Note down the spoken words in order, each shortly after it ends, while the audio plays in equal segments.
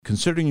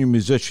Considering Your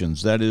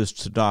Musicians, that is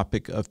the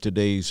topic of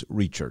today's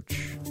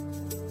Rechurch.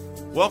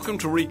 Welcome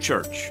to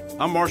Rechurch.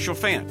 I'm Marshall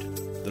Fant,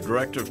 the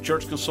Director of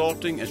Church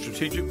Consulting and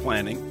Strategic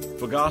Planning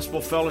for Gospel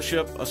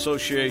Fellowship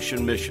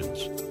Association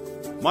Missions.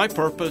 My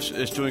purpose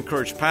is to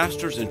encourage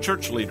pastors and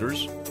church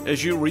leaders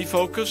as you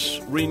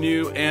refocus,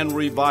 renew, and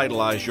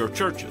revitalize your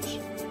churches.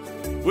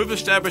 We've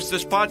established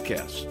this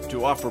podcast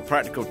to offer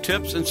practical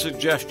tips and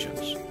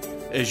suggestions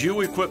as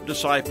you equip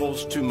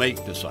disciples to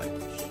make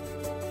disciples.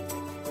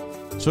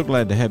 So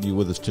glad to have you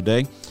with us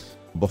today.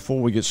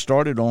 Before we get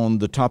started on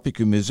the topic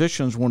of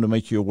musicians, I want to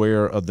make you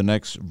aware of the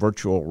next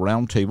virtual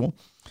roundtable.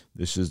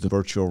 This is the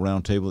virtual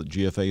roundtable that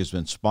GFA has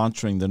been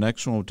sponsoring. The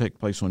next one will take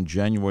place on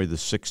January the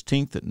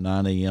 16th at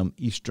 9 a.m.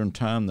 Eastern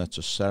Time. That's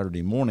a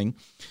Saturday morning.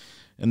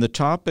 And the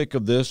topic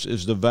of this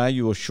is the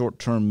value of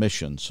short-term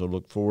missions. So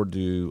look forward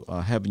to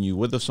having you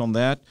with us on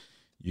that.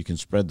 You can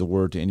spread the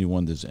word to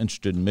anyone that's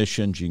interested in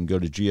missions. You can go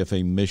to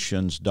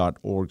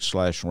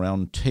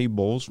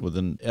gfamissions.org/roundtables with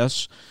an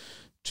S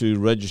to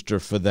register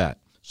for that.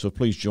 So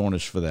please join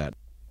us for that.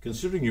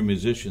 Considering Your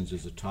Musicians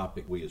is a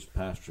topic we as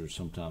pastors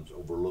sometimes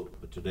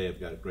overlook, but today I've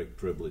got a great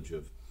privilege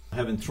of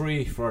having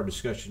three for our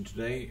discussion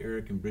today.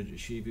 Eric and Bridget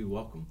Sheevey,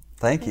 welcome.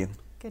 Thank you.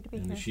 Good to be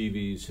here. And the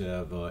Sheeveys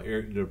have,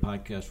 Eric did a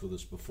podcast with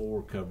us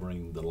before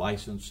covering the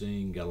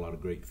licensing, got a lot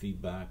of great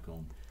feedback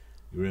on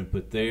your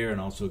input there,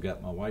 and also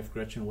got my wife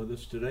Gretchen with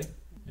us today.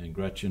 And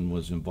Gretchen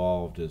was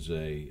involved as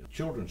a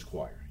children's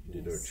choir.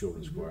 You did our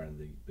children's choir in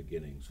the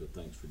beginning, so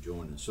thanks for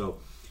joining us. So,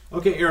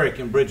 okay, Eric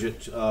and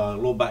Bridget, a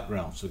little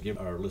background. So give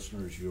our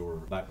listeners your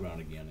background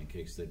again in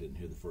case they didn't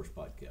hear the first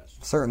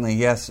podcast. Certainly,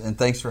 yes, and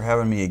thanks for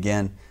having me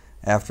again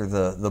after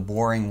the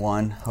boring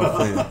one.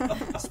 Hopefully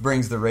this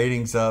brings the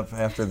ratings up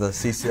after the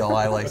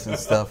CCLI license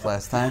stuff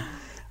last time.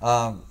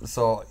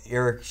 So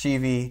Eric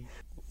Sheevey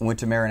went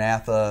to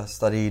Maranatha,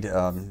 studied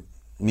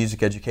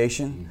music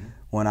education,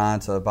 went on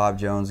to Bob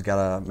Jones, got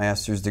a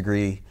master's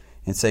degree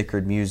in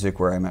sacred music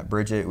where I met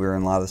Bridget. We were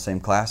in a lot of the same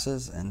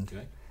classes. And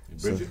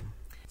Bridget?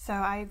 So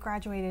I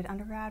graduated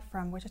undergrad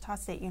from Wichita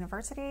State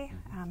University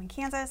in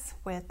Kansas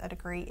with a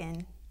degree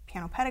in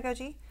piano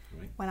pedagogy.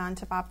 Right. Went on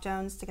to Bob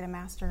Jones to get a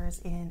master's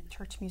in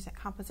church music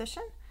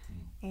composition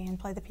and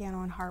play the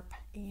piano and harp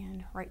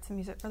and write some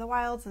music for the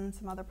Wilds and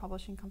some other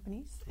publishing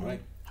companies and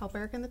help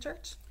Eric in the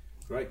church.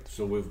 Right.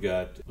 So we've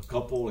got a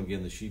couple.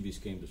 Again, the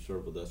Sheeveys came to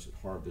serve with us at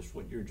Harvest.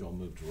 What year did y'all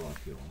move to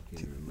Rock Hill? I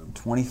can't even remember.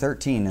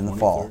 2013 in the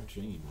fall.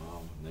 2013,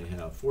 wow. And they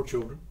have 4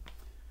 children,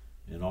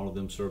 and all of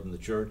them serve in the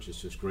church.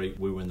 It's just great.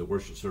 We were in the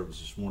worship service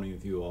this morning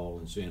with you all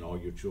and seeing all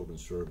your children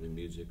serve in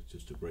music. It's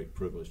just a great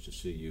privilege to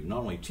see you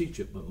not only teach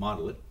it, but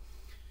model it.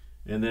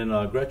 And then,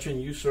 Gretchen,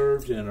 you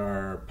served in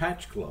our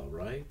Patch Club,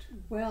 right?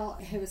 Well,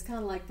 it was kind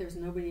of like there's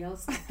nobody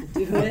else to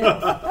do it.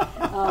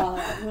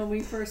 When we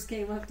first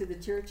came up to the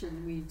church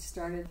and we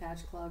started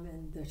Patch Club,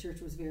 and the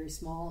church was very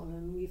small,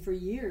 and for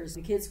years,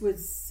 the kids would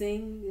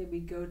sing.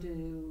 We'd go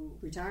to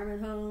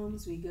retirement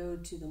homes, we'd go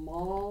to the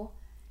mall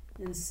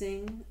and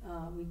sing.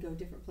 We'd go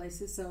different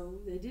places.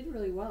 So they did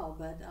really well,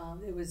 but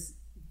it was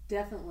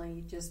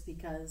definitely just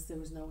because there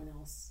was no one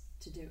else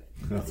to do it.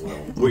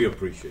 We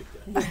appreciate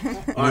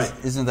that. All right.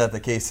 Isn't that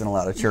the case in a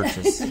lot of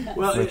churches?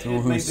 Well, with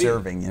who's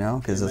serving, you know?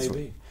 Because it's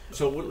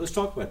so let's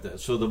talk about that.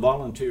 So the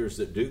volunteers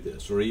that do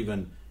this, or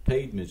even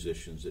paid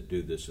musicians that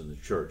do this in the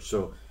church.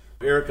 So,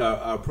 Eric,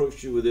 I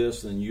approached you with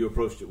this, and you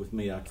approached it with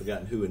me. I've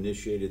forgotten who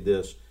initiated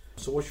this.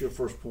 So what's your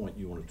first point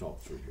you want to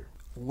talk through here?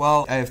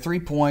 Well, I have 3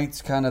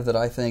 points kind of that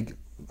I think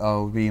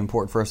would be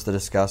important for us to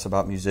discuss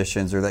about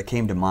musicians, or that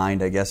came to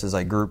mind, I guess, as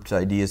I grouped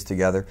ideas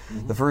together.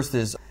 The first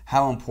is,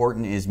 how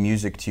important is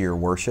music to your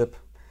worship?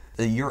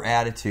 Your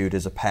attitude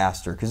as a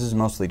pastor, because this is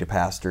mostly to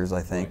pastors,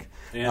 I think.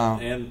 Right.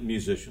 And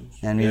musicians.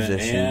 And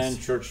musicians. And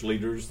church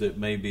leaders that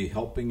may be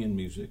helping in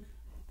music.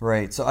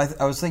 Right. So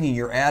I was thinking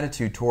your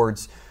attitude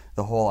towards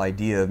the whole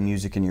idea of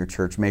music in your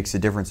church makes a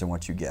difference in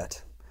what you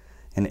get.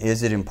 And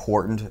is it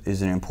important?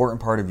 Is it an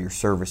important part of your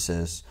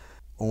services?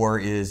 Or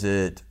is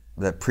it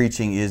that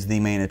preaching is the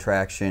main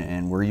attraction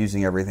and we're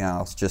using everything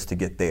else just to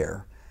get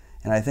there?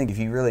 And I think if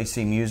you really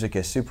see music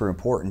as super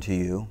important to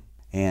you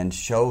and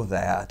show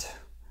that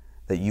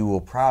you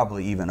will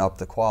probably even up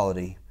the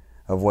quality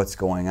of what's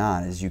going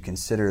on as you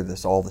consider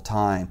this all the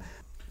time.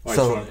 All right,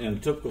 so in a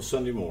typical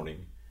Sunday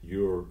morning,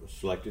 you're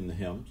selecting the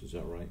hymns, is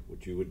that right?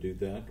 Would you do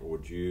that? Or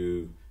were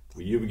you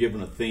be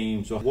given a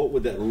theme? So what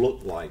would that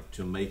look like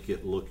to make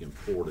it look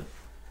important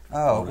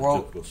on a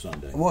typical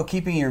Sunday? Well,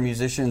 keeping your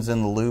musicians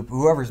in the loop,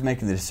 whoever's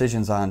making the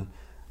decisions on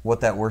what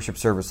that worship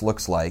service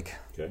looks like.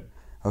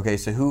 Okay,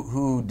 so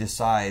who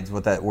decides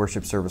what that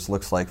worship service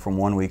looks like from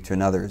one week to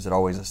another? Is it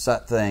always a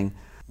set thing?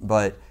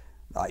 But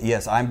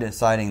yes, I'm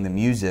deciding the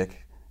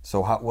music,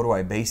 so what do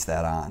I base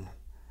that on?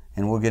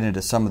 And we'll get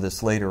into some of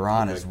this later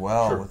on as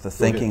well with the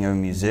thinking of a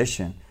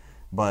musician.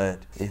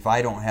 But if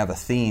I don't have a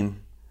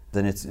theme,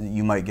 then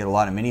you might get a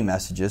lot of mini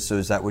messages, so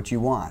is that what you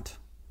want?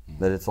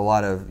 That it's a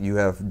lot of, you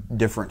have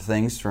different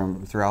things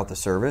from throughout the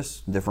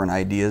service, different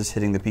ideas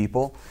hitting the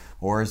people,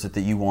 or is it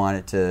that you want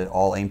it to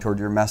all aim toward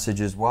your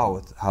message as well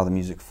with how the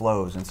music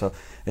flows? And so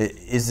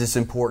is this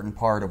important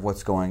part of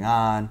what's going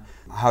on?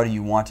 How do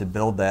you want to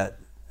build that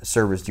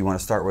service? Do you want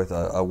to start with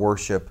a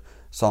worship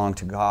song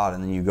to God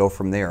and then you go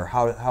from there?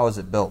 How is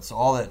it built? So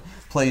all that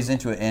plays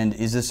into it. And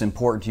is this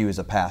important to you as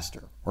a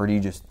pastor? Or do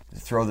you just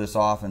throw this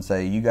off and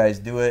say, you guys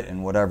do it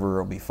and whatever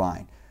will be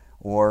fine?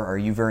 Or are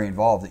you very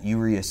involved that you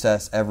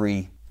reassess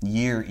every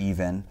year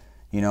even,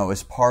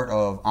 as part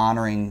of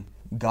honoring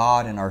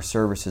God in our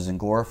services and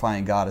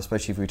glorifying God,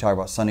 especially if we talk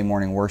about Sunday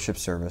morning worship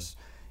service?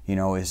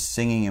 Is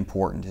singing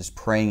important? Is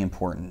praying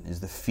important?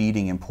 Is the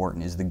feeding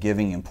important? Is the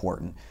giving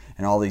important?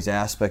 And all these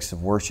aspects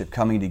of worship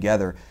coming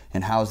together,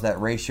 and how's that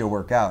ratio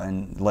work out?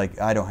 And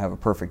I don't have a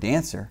perfect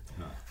answer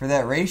for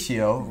that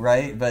ratio,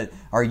 right? But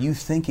are you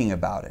thinking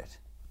about it?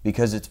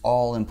 Because it's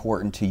all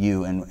important to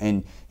you,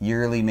 and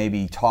yearly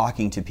maybe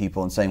talking to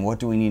people and saying, what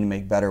do we need to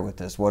make better with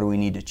this? What do we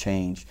need to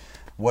change?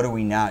 What are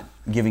we not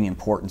giving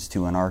importance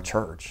to in our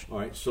church? All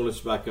right, so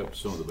let's back up to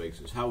some of the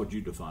basics. How would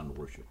you define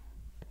worship?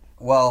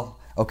 Well,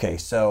 okay,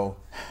 so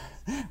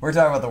we're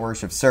talking about the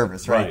worship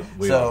service, right?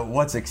 So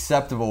what's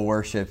acceptable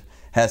worship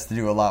has to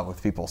do a lot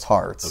with people's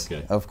hearts,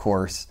 of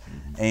course.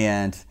 Mm-hmm.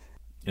 And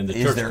the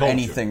is there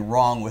anything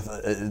wrong with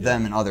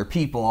them and other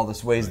people, all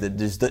these ways that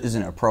just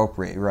isn't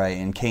appropriate, right?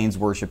 And Cain's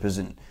worship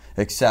isn't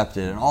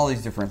accepted, and all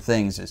these different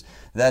things.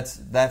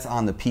 That's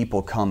on the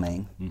people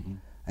coming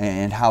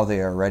and how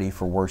they are ready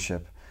for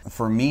worship.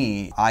 For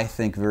me, I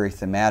think very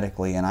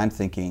thematically, and I'm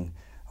thinking,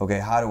 okay,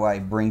 how do I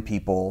bring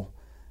people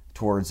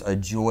towards a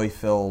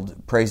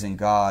joy-filled praising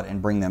God and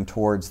bring them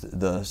towards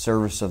the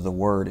service of the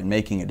Word and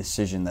making a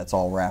decision that's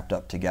all wrapped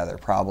up together?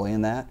 Probably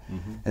in that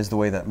is the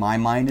way that my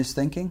mind is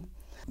thinking.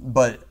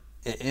 But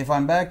if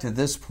I'm back to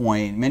this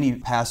point, many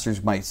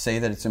pastors might say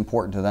that it's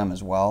important to them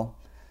as well,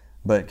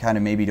 but kind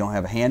of maybe don't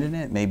have a hand in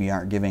it, maybe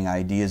aren't giving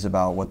ideas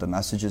about what the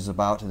message is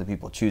about to the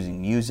people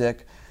choosing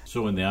music.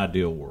 So in the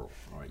ideal world,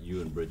 all right,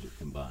 you and Bridget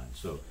combined.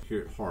 So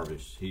here at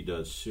Harvest, he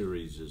does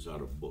series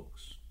out of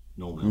books,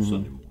 normally on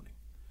Sunday morning.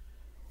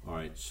 All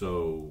right,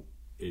 so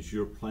as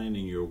you're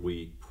planning your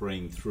week,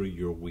 praying through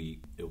your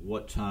week, at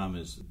what time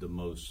is the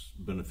most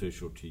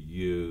beneficial to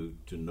you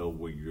to know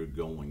where you're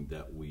going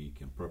that week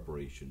in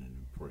preparation and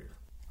in prayer?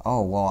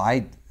 Oh, well,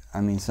 I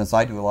mean, since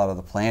I do a lot of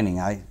the planning,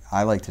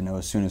 I like to know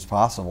as soon as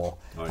possible.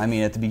 Right. I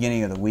mean, at the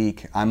beginning of the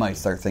week, I might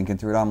start thinking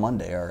through it on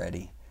Monday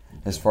already,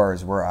 as far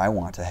as where I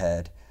want to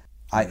head.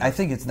 I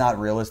think it's not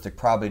realistic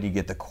probably to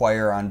get the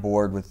choir on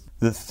board with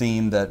the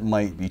theme that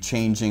might be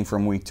changing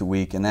from week to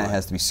week, and that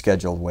has to be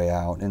scheduled way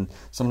out. And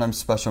sometimes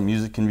special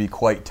music can be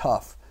quite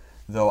tough,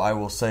 though I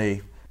will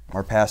say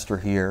our pastor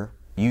here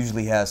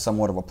usually has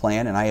somewhat of a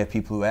plan, and I have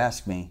people who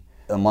ask me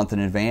a month in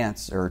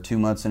advance or 2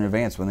 months in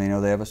advance when they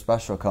know they have a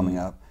special coming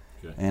up.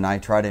 Okay. And I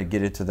try to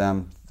get it to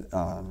them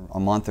a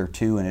month or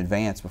two in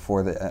advance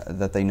before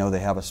that they know they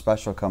have a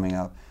special coming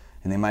up.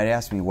 And they might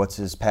ask me, what's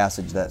his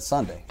passage that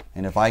Sunday?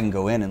 And if I can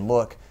go in and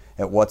look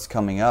at what's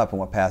coming up and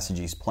what passage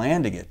he's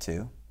planned to get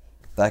to,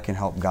 that can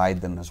help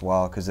guide them as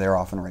well, because they're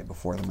often right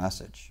before the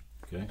message.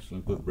 Okay, so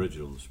let me put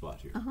Bridget on the spot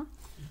here. All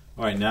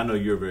right, now I know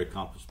you're a very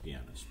accomplished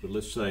pianist, but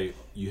let's say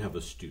you have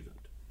a student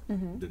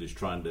that is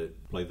trying to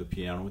play the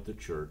piano at the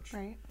church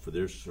for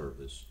their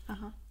service.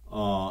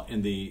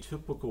 And the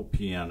typical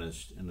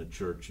pianist in a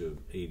church of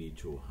 80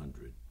 to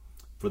 100,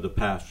 for the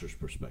pastor's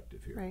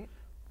perspective here. Right.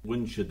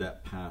 When should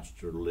that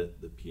pastor let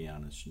the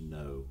pianist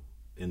know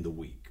in the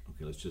week?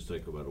 Okay, let's just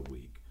think about a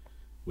week.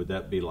 Would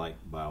that be like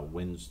by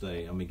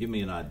Wednesday? I mean, give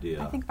me an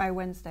idea. I think by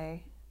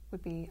Wednesday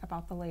would be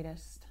about the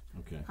latest.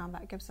 Okay.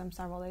 That gives them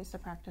several days to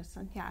practice,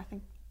 and I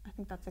think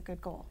that's a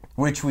good goal.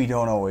 Which we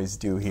don't always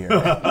do here.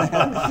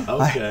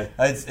 Okay.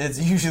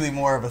 It's usually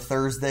more of a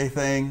Thursday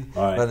thing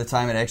by the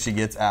time it actually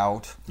gets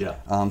out.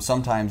 Yeah.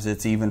 Sometimes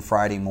it's even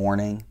Friday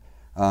morning.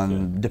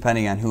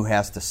 Depending on who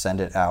has to send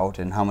it out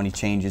and how many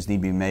changes need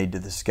to be made to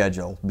the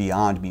schedule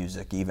beyond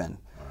music even.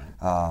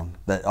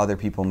 That other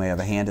people may have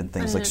a hand in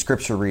things like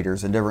scripture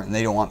readers and different, and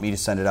they don't want me to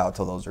send it out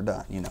till those are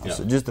done,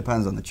 So it just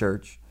depends on the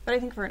church. But I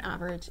think for an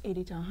average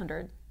 80 to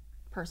 100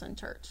 person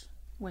church,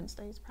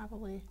 Wednesdays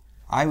probably.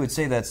 I would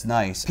say that's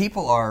nice.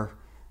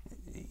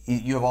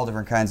 You have all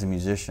different kinds of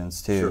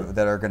musicians too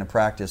that are going to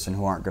practice and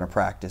who aren't going to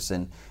practice,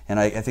 and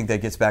I think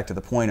that gets back to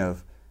the point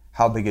of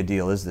how big a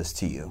deal is this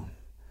to you?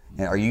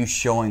 And are you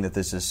showing that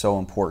this is so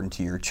important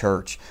to your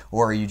church,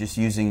 or are you just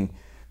using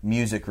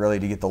music really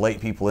to get the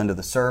late people into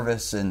the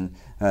service and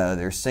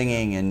they're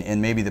singing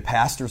and maybe the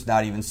pastor's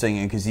not even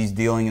singing because he's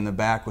dealing in the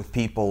back with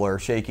people or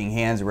shaking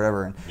hands or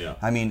whatever. And,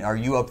 I mean, are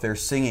you up there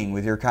singing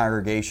with your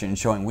congregation and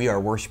showing we are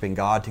worshiping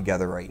God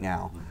together right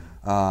now?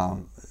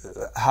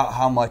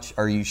 How much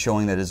are you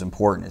showing that is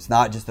important? It's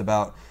not just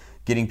about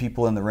getting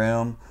people in the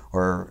room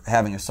or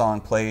having a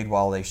song played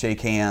while they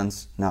shake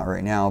hands, not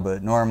right now,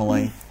 but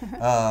normally.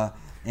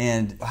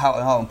 And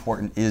how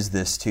important is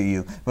this to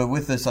you? But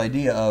with this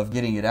idea of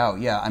getting it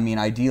out, I mean,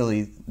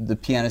 ideally, the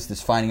pianist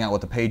is finding out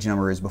what the page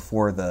number is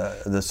before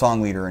the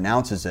song leader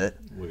announces it.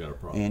 We got a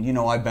problem. And,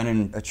 I've been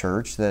in a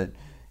church that,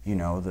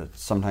 that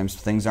sometimes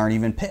things aren't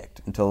even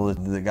picked until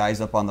the guy's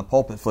up on the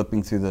pulpit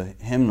flipping through the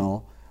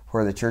hymnal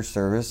for the church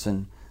service,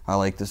 and I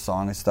like this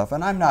song and stuff.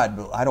 And I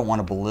don't want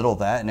to belittle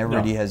that, and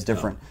everybody has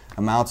different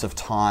amounts of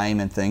time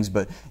and things,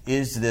 but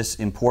is this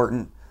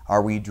important?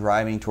 Are we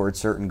driving towards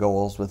certain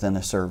goals within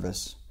a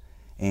service?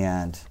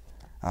 And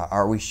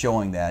are we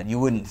showing that? You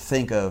wouldn't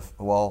think of,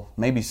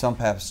 maybe some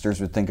pastors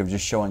would think of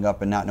just showing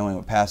up and not knowing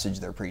what passage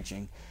they're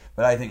preaching.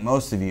 But I think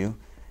most of you're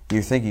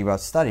thinking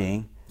about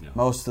studying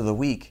most of the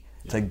week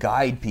to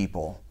guide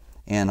people.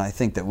 And I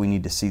think that we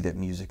need to see that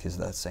music is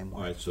that same way.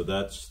 All right, so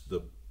that's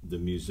the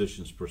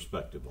musician's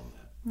perspective on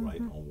that,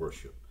 right, on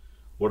worship.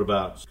 What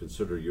about,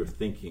 consider your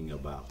thinking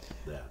about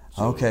that?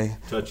 So okay.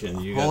 Hold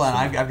on,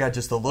 I've got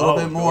just a little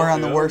bit more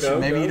on the worship.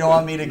 Maybe you don't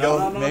want me to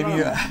go.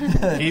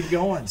 No. Keep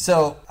going.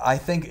 So I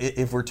think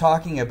if we're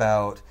talking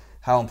about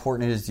how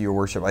important it is to your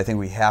worship, I think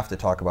we have to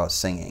talk about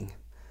singing,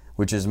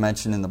 which is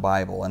mentioned in the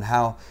Bible, and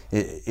how,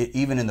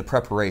 even in the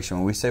preparation,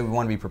 when we say we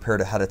want to be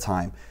prepared ahead of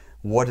time,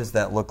 what does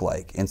that look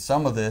like? And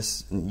some of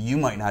this, you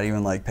might not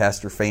even like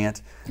Pastor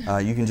Fant.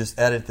 You can just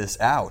edit this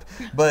out.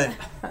 But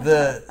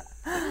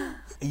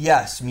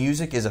yes,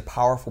 music is a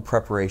powerful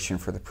preparation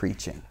for the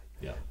preaching.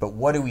 Yeah. But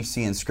what do we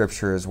see in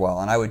Scripture as well?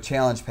 And I would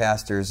challenge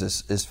pastors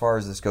as far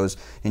as this goes,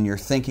 in your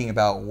thinking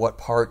about what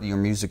part your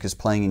music is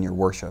playing in your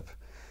worship.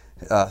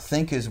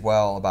 Think as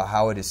well about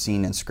how it is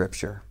seen in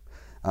Scripture.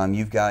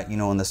 You've got,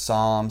 in the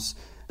Psalms,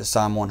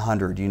 Psalm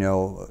 100,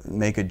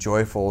 make a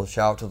joyful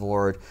shout to the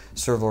Lord,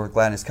 serve the Lord with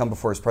gladness, come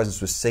before His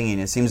presence with singing.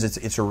 It seems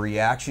it's a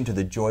reaction to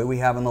the joy we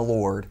have in the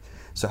Lord.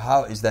 So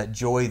how is that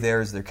joy there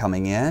as they're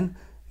coming in?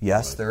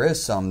 Yes, there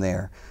is some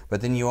there. But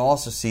then you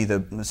also see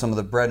some of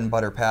the bread and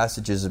butter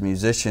passages of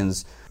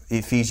musicians,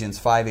 Ephesians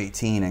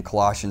 5:18 and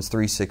Colossians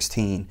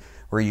 3:16,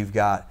 where you've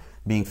got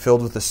being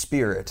filled with the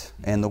Spirit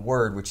and the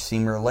Word, which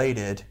seem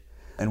related,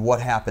 and what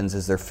happens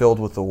is they're filled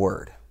with the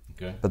Word.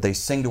 Okay. But they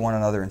sing to one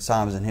another in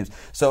psalms and hymns.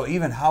 So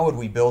even how would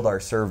we build our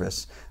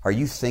service? Are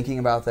you thinking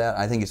about that?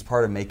 I think it's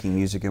part of making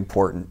music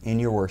important in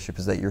your worship,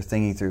 is that you're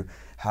thinking through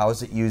how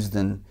is it used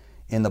in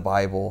the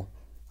Bible.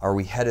 Are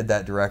we headed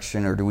that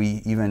direction, or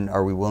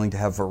are we willing to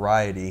have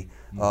variety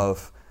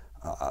of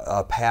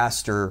a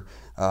pastor?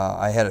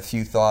 I had a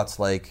few thoughts,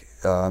 like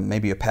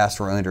maybe a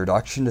pastoral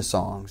introduction to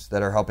songs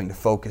that are helping to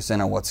focus in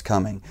on what's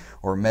coming,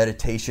 or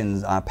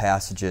meditations on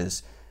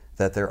passages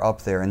that they're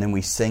up there, and then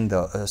we sing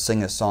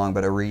a song.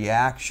 But a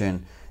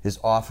reaction is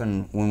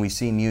often, when we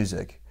see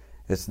music,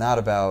 it's not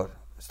about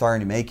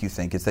starting to make you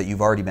think. It's that you've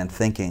already been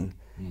thinking,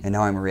 and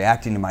now I'm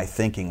reacting to my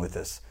thinking with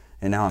this,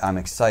 and now I'm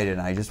excited,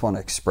 and I just want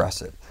to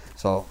express it.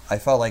 So I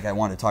felt like I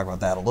wanted to talk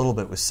about that a little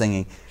bit with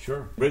singing.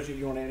 Sure. Bridget,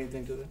 you want to add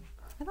anything to that?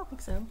 I don't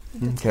think so.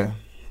 Okay.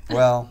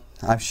 Well,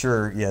 I'm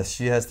sure, yes,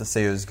 she has to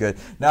say it was good.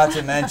 Not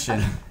to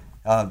mention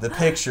the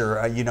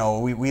picture,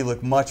 we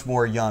look much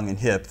more young and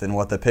hip than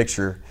what the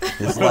picture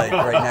is like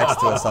right next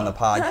to us on the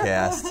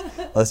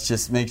podcast. Let's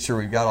just make sure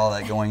we've got all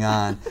that going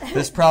on.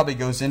 This probably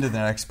goes into the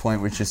next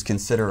point, which is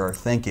consider our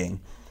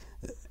thinking.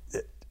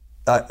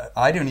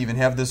 I don't even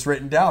have this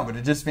written down, but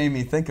it just made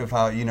me think of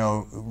how,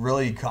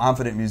 really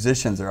confident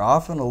musicians are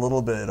often a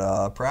little bit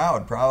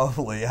proud,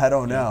 probably. I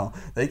don't know.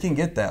 They can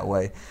get that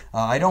way.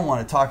 I don't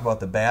want to talk about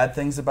the bad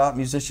things about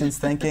musicians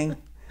thinking.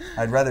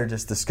 I'd rather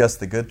just discuss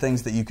the good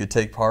things that you could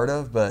take part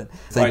of, but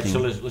thinking...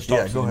 All right, so let's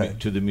talk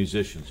to the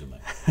musicians in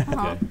that.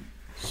 Okay.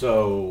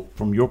 So,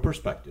 from your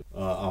perspective,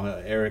 I'll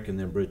have Eric and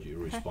then Bridget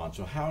respond.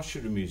 So how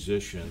should a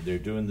musician, they're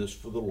doing this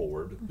for the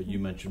Lord, but you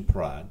mentioned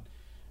pride,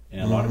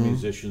 and a lot of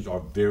musicians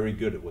are very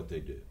good at what they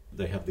do.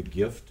 They have the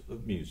gift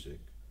of music.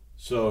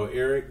 So,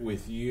 Eric,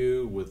 with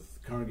you, with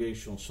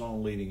congregational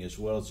song leading as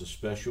well as the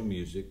special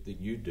music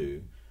that you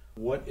do,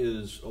 what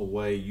is a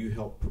way you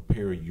help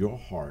prepare your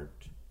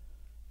heart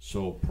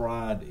so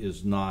pride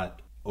is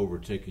not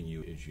overtaking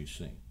you as you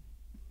sing?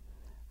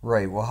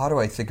 Right. Well, how do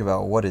I think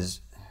about what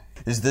is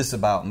this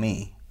about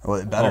me? Well,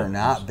 it better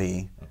not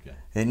be. Okay.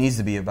 It needs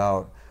to be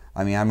about,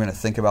 I'm going to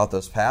think about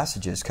those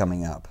passages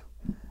coming up.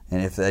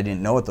 And if I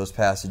didn't know what those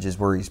passages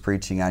were he's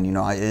preaching on,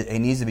 it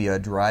needs to be a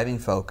driving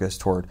focus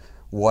toward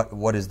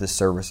what is this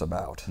service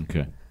about.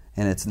 Okay.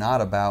 And it's not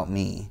about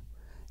me.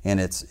 And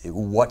it's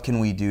what can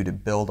we do to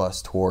build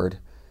us toward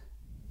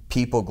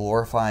people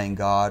glorifying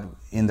God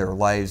in their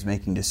lives,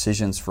 making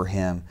decisions for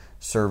Him,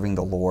 serving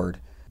the Lord,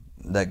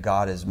 that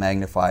God is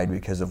magnified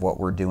because of what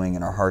we're doing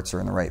and our hearts are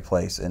in the right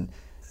place. And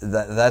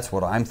that's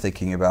what I'm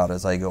thinking about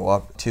as I go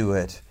up to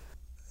it.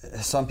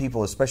 Some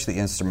people, especially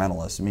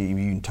instrumentalists, you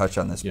can touch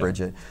on this,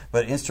 Bridget,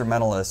 but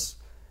instrumentalists,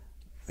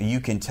 you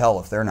can tell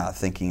if they're not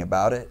thinking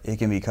about it. It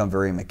can become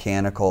very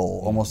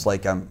mechanical, almost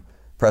like I'm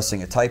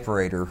pressing a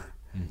typewriter.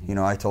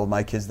 I told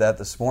my kids that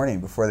this morning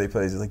before they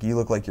play. Like, you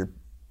look like you're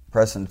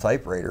pressing a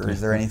typewriter.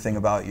 Is there anything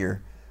about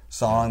your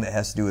song that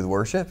has to do with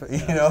worship,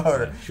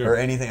 or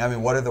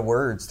anything? What are the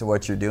words to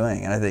what you're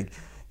doing? And I think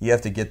you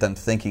have to get them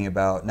thinking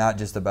about, not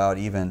just about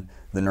even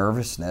the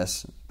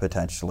nervousness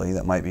potentially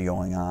that might be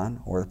going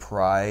on, or the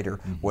pride,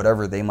 or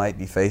whatever they might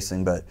be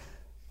facing, but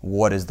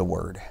what is the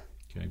word?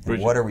 Okay.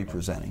 And what are we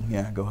presenting?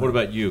 Yeah, go ahead. What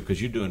about you?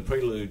 Because you're doing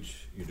preludes,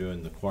 you're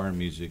doing the choir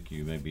music,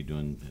 you may be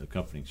doing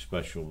accompanying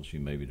specials, you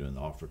may be doing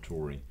the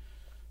offertory.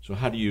 So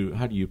how do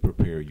you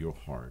prepare your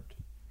heart?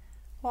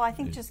 Well, I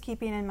think just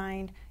keeping in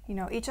mind,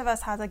 each of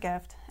us has a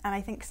gift, and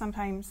I think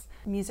sometimes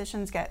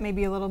musicians get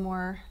maybe a little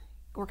more,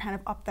 we're kind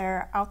of out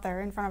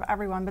there in front of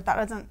everyone, but that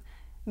doesn't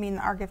mean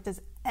that our gift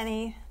is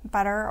any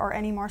better or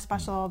any more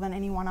special than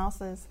anyone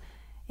else's.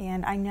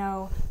 And I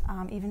know,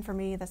 even for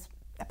me, this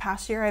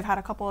past year, I've had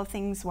a couple of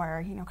things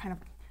where, kind of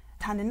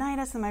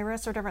tendinitis in my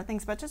wrist or different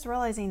things, but just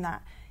realizing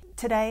that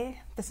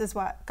today, this is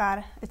what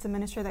it's a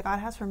ministry that God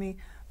has for me,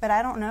 but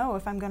I don't know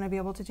if I'm going to be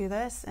able to do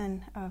this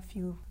in a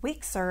few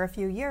weeks or a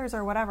few years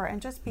or whatever,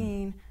 and just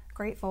being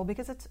grateful,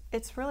 because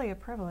it's really a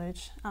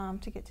privilege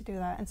to get to do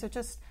that. And so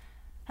just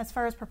as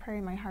far as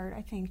preparing my heart,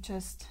 I think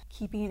just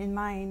keeping in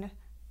mind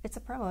it's a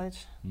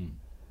privilege.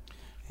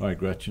 All right,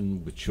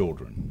 Gretchen, with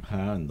children,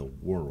 how in the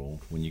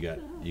world, when you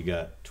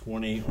got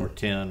 20 or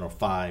 10 or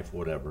 5,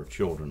 whatever,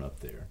 children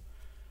up there,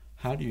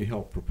 how do you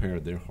help prepare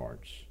their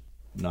hearts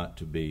not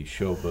to be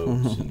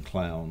showboats and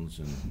clowns?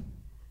 And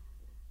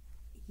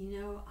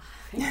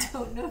I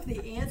don't know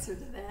the answer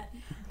to that.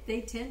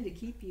 They tend to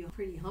keep you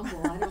pretty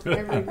humble. I don't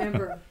ever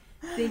remember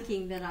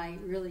thinking that I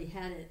really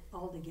had it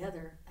all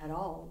together at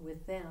all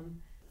with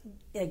them.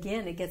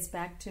 Again, it gets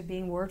back to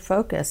being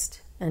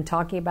word-focused and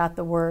talking about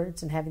the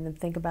words and having them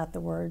think about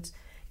the words.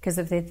 Because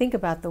if they think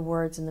about the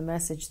words and the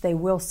message, they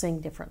will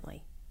sing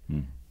differently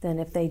than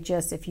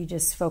if you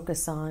just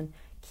focus on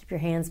keep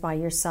your hands by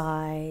your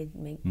side,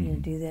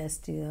 do this,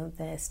 do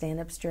that, stand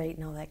up straight,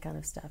 and all that kind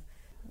of stuff.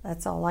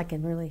 That's all I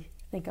can really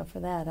think of for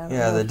that. I don't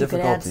know the if you could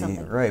add difficulty,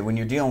 something. right? When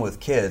you're dealing with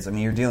kids,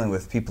 you're dealing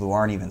with people who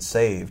aren't even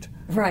saved.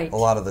 Right. A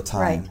lot of the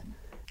time. Right.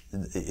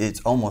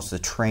 It's almost a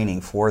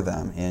training for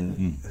them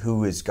in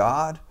who is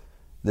God.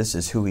 This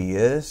is who He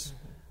is.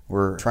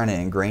 We're trying to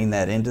ingrain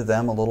that into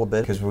them a little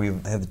bit because we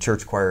have the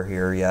church choir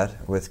here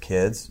yet with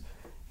kids.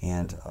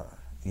 And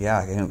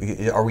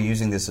are we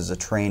using this as a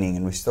training,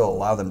 and we still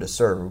allow them to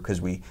serve because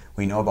we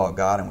know about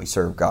God and we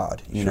serve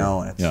God,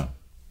 know? And it's,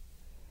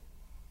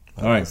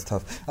 all right. It's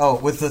tough. Oh,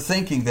 with the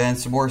thinking then,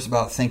 some more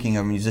about thinking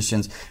of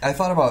musicians. I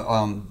thought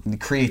about the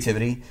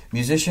creativity.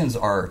 Musicians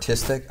are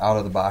artistic,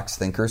 out-of-the-box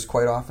thinkers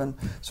quite often.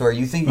 So are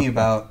you thinking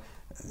about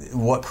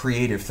what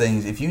creative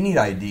things, if you need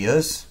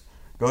ideas,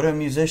 go to a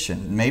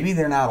musician. Maybe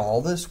they're not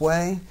all this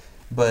way,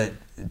 but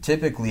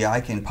typically I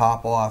can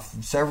pop off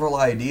several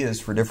ideas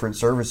for different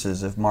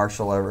services if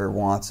Marshall ever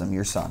wants them,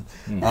 your son.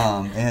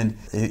 And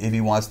if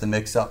he wants to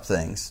mix up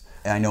things.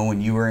 And I know when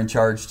you were in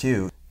charge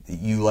too,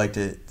 you liked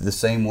it the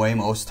same way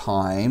most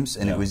times,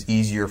 and it was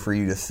easier for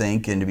you to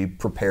think and to be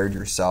prepared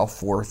yourself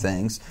for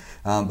things.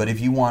 But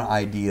if you want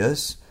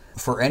ideas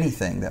for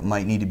anything that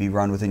might need to be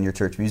run within your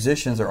church,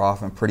 musicians are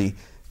often pretty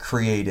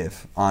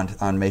creative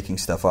on making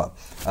stuff up.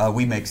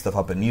 We make stuff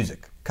up in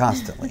music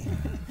constantly.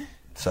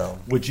 So,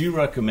 would you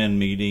recommend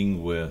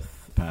meeting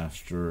with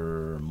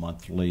pastor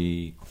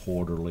monthly,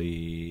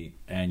 quarterly,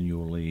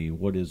 annually?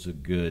 What is a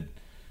good...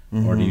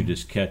 Or do you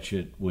just catch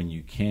it when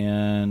you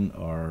can?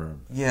 Or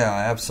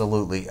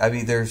absolutely.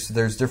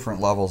 There's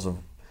different levels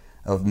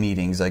of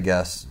meetings, I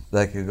guess,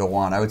 that could go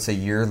on. I would say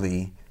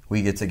yearly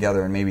we get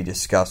together and maybe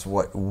discuss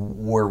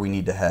where we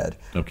need to head.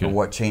 Okay. Or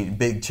what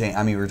big change.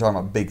 We were talking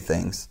about big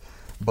things,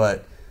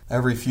 but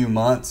every few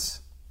months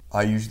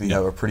I usually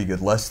have a pretty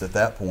good list at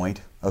that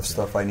point of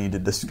stuff I need to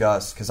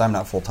discuss because I'm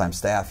not full-time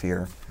staff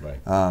here. Right.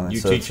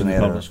 You teach in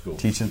public school.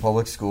 Teaching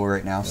public school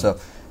right now, so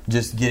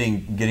just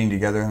getting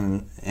together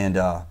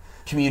and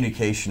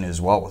communication as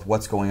well with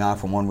what's going on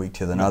from one week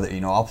to another.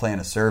 I'll plan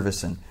a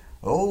service and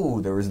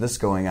there was this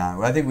going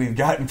on. I think we've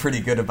gotten pretty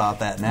good about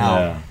that now.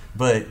 Yeah.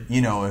 But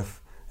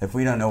if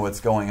we don't know what's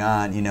going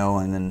on,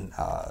 and then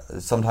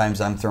sometimes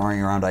I'm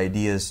throwing around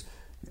ideas,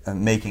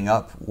 making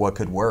up what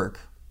could work,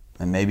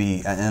 and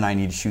then I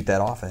need to shoot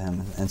that off of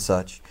him and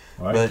such.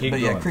 Right, but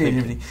Thinking.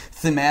 creativity.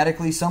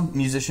 Thematically, some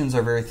musicians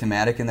are very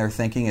thematic in their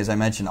thinking. As I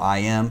mentioned, I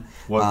am.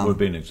 What would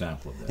be an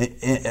example of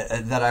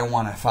that? That I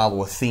want to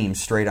follow a theme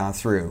straight on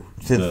through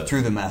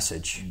the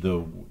message.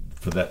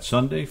 For that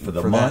Sunday, for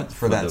the month,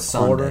 for that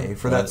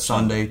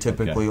Sunday,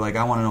 typically,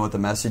 I want to know what the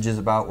message is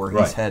about, where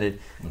he's headed,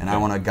 and I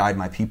want to guide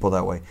my people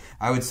that way.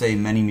 I would say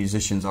many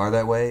musicians are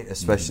that way,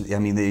 especially.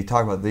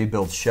 They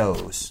build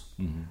shows.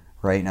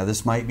 Right now,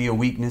 this might be a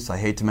weakness. I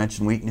hate to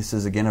mention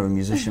weaknesses again of a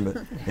musician,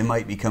 but it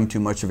might become too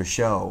much of a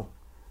show,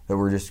 that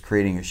we're just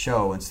creating a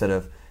show instead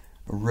of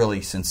really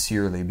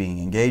sincerely being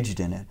engaged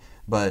in it.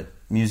 But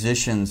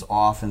musicians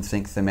often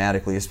think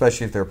thematically,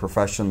 especially if they're a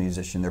professional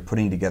musician. They're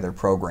putting together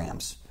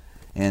programs.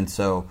 And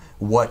so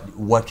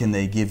what can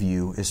they give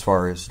you as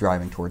far as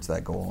driving towards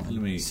that goal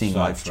and seeing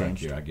lives change?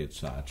 Here. I get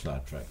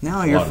sidetracked.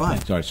 No, you're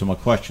fine. Sorry. So my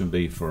question would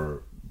be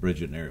for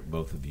Bridget and Eric,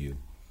 both of you.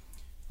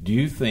 Do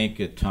you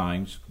think at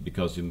times,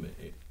 because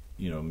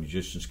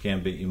musicians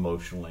can be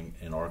emotional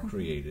and are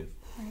creative,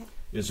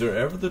 is there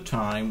ever the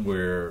time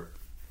where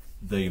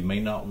they may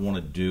not want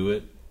to do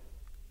it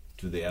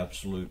to the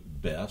absolute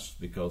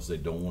best because they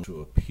don't want to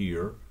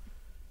appear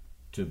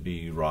to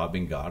be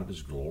robbing God of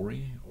His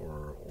glory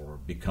or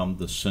become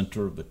the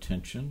center of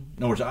attention.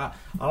 In other words, I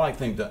like to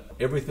think that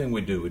everything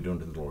we do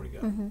unto the glory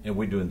of God, and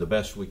we're doing the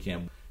best we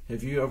can.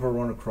 Have you ever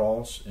run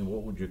across, and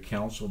what would your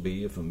counsel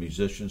be if a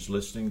musician's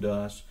listening to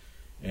us,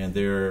 and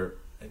they're,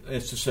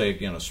 let's just say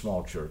again, a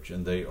small church,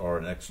 and they are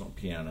an excellent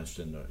pianist,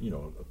 and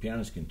a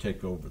pianist can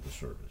take over the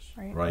service,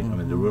 right? I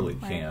mean, they really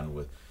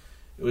can.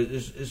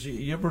 Is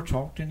you ever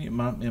talked to any?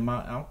 Am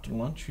I out to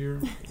lunch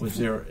here?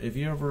 Have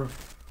you ever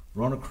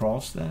run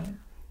across that?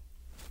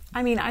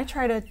 I mean, I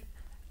try to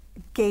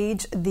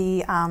gauge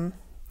the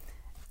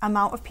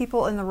amount of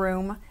people in the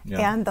room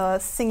and the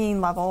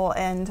singing level,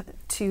 and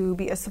to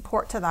be a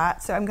support to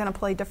that. So I'm going to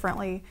play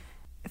differently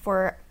if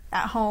we're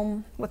at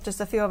home with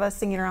just a few of us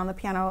singing around the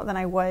piano than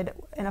I would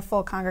in a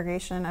full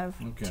congregation of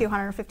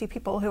 250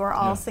 people who are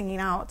all singing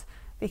out,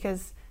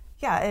 because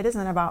it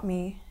isn't about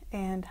me,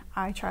 and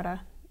I try to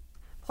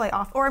play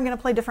off. Or I'm going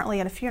to play differently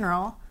at a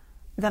funeral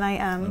than I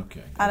am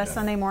at a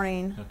Sunday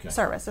morning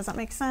service. Does that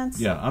make sense?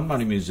 Yeah, I'm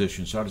not a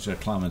musician, so I just got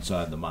to climb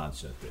inside the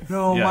mindset there.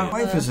 No, my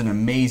wife is an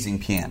amazing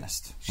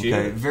pianist. She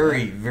is.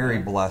 Very, very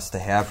blessed to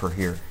have her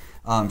here.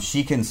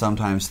 She can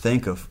sometimes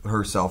think of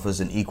herself as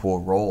an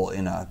equal role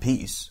in a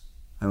piece.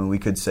 I mean, we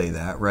could say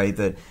that, right?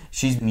 That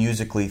she's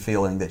musically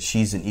feeling that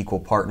she's an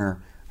equal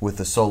partner with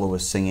the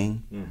soloist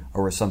singing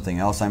or with something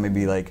else. I may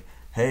be like,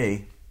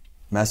 hey,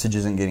 message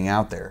isn't getting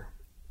out there.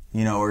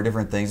 Or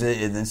different things.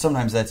 And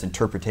sometimes that's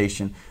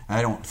interpretation.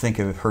 I don't think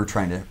of her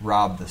trying to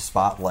rob the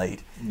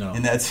spotlight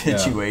in that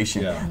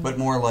situation. But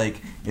more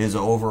like, is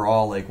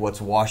overall like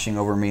what's washing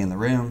over me in the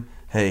room,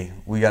 hey,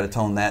 we got to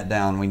tone that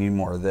down. We need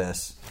more of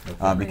this.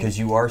 Because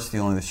you are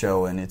stealing the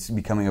show, and it's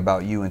becoming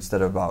about you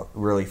instead of about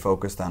really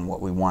focused on what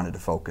we wanted to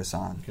focus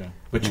on. Okay.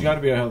 But you got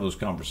to be able to have those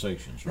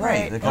conversations,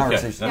 right? The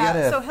conversation.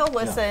 So he'll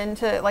listen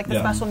to like the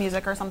special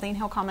music or something.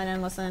 He'll come in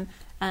and listen,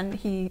 and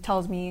he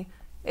tells me,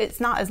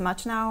 it's not as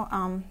much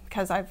now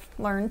because I've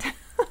learned.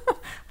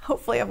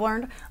 Hopefully I've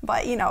learned.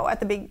 But,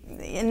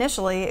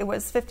 initially it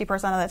was 50%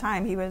 of the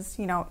time he was,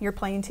 you're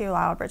playing too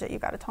loud, Bridget, you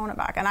got to tone it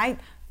back. And I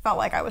felt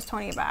like I was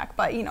toning it back,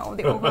 but,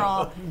 the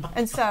overall.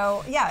 And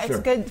so, it's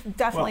good,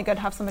 definitely good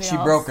to have somebody else.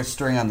 She broke a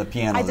string on the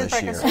piano this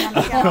year. I did break a string on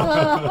the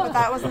piano, but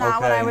that was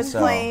not what I was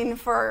playing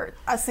for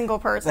a single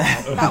person.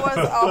 That was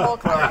a whole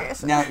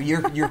congregation. Now,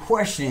 your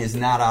question is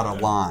not out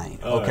of line,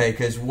 okay?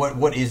 Because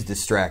what is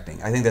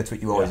distracting? I think that's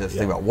what you always have to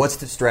think about. What's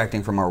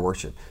distracting from our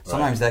worship?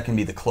 Sometimes that can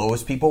be the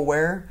clothes people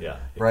wear,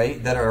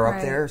 right, that are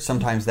up there.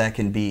 Sometimes that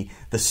can be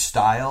the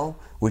style,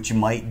 which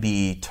might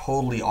be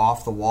totally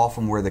off the wall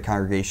from where the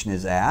congregation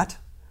is at,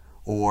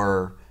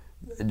 or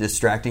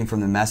distracting from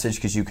the message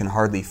because you can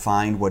hardly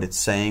find what it's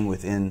saying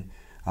within.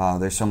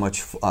 There's so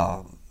much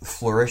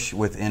flourish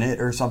within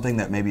it or something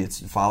that maybe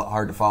it's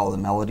hard to follow the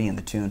melody and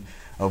the tune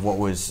of what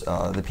was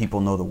the people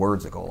know the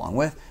words that go along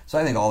with. So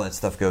I think all that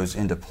stuff goes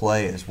into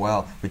play as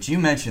well. But you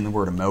mentioned the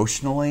word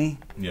emotionally,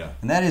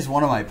 and that is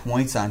one of my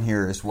points on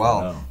here as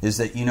well, is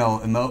that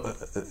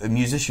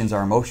musicians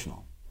are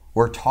emotional.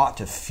 We're taught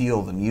to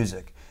feel the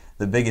music.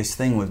 The biggest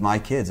thing with my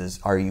kids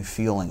is, are you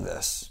feeling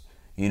this?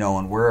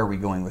 And where are we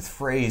going with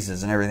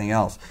phrases and everything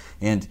else?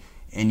 And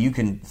you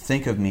can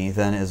think of me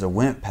then as a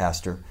wimp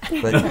pastor,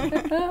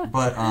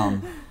 but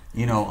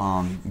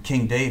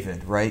King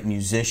David, right?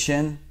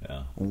 Musician,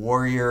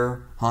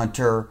 warrior,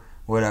 hunter,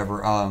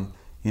 whatever.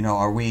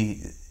 Are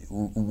we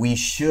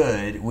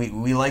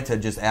like to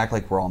just act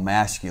like we're all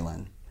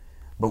masculine,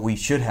 but we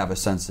should have a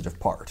sensitive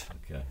part.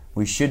 Okay.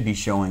 We should be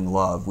showing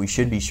love. We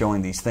should be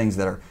showing these things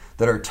that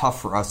are tough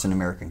for us in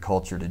American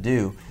culture to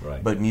do.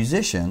 Right. But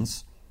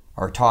musicians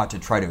are taught to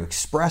try to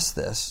express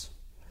this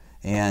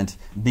and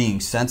being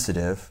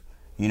sensitive,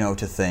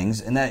 to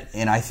things, and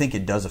I think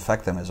it does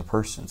affect them as a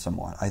person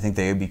somewhat. I think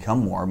they become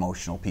more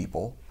emotional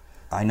people.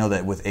 I know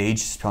that with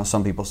age,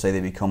 some people say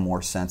they become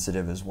more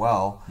sensitive as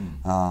well,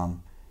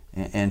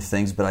 and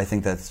things. But I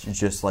think that's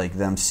just like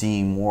them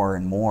seeing more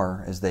and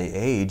more as they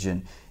age,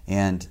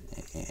 and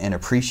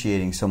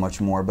appreciating so much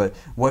more. But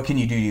what can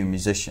you do to your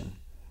musician?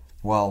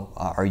 Well,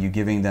 are you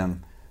giving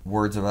them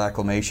words of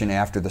acclamation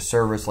after the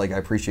service, like I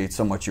appreciate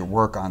so much your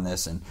work on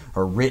this,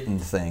 or written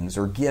things,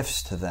 or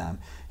gifts to them?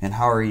 And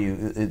how are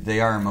you? They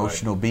are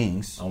emotional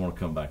beings. I want to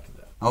come back to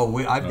that.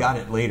 I've got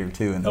it later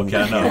too. I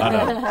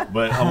know.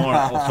 But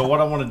so what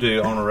I want to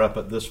do, I want to wrap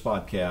up this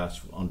podcast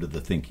under the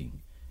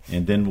thinking,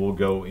 and then we'll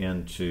go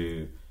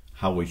into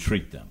how we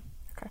treat them.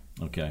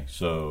 Okay.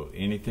 So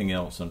anything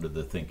else under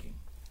the thinking?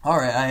 All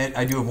right.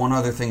 I do have one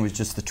other thing, was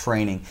just the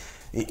training.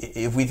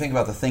 If we think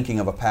about the thinking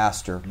of a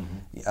pastor,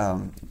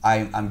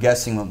 I'm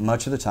guessing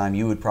much of the time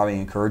you would probably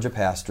encourage a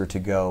pastor to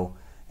go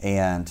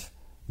and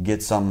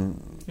get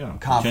some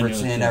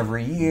conference in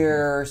every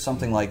year,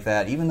 something like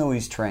that, even though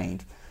he's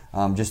trained,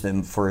 just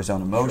for his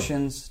own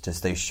emotions, to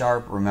stay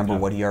sharp, remember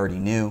what he already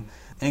knew.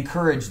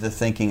 Encourage the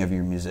thinking of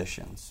your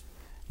musicians.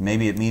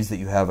 Maybe it means that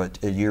you have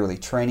a yearly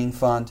training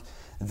fund.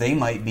 They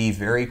might be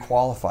very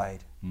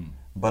qualified,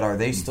 but are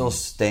they still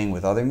staying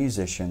with other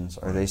musicians?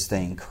 Are they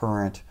staying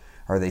current?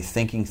 Are they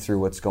thinking through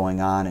what's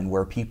going on and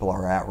where people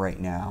are at right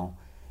now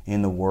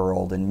in the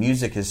world? And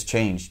music has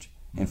changed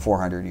in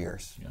 400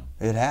 years. Yeah.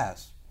 It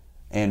has.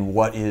 And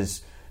what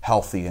is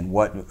healthy and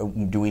what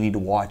do we need to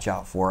watch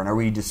out for? And are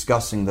we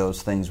discussing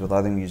those things with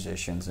other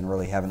musicians and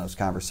really having those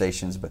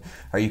conversations? But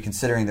are you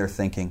considering their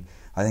thinking?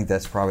 I think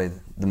that's probably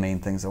the main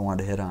things I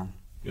wanted to hit on.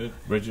 Good.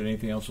 Bridget,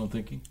 anything else on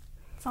thinking?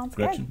 Sounds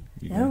Gretchen?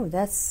 No,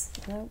 that's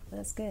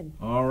good.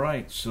 All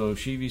right. So,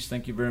 Sheevies,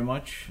 thank you very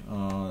much.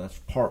 That's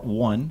part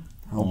 1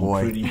 Oh, on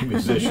boy. treating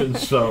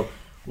musicians. So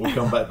we'll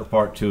come back to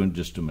part 2 in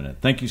just a minute.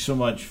 Thank you so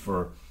much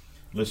for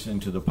listening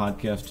to the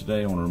podcast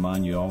today. I want to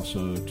remind you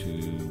also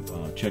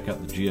to check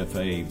out the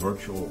GFA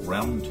virtual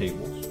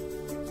roundtables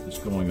that's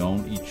going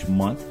on each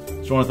month.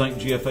 So I want to thank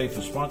GFA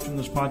for sponsoring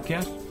this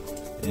podcast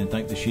and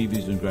thank the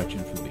Sheevies and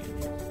Gretchen for being here.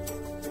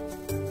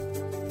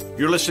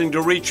 You're listening to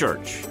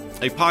ReChurch,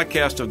 a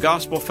podcast of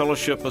Gospel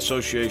Fellowship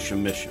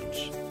Association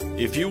Missions.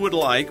 If you would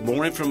like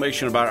more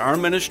information about our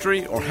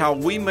ministry or how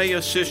we may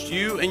assist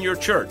you in your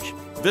church,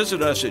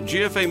 visit us at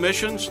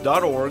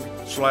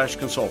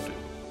gfamissions.org/consulting.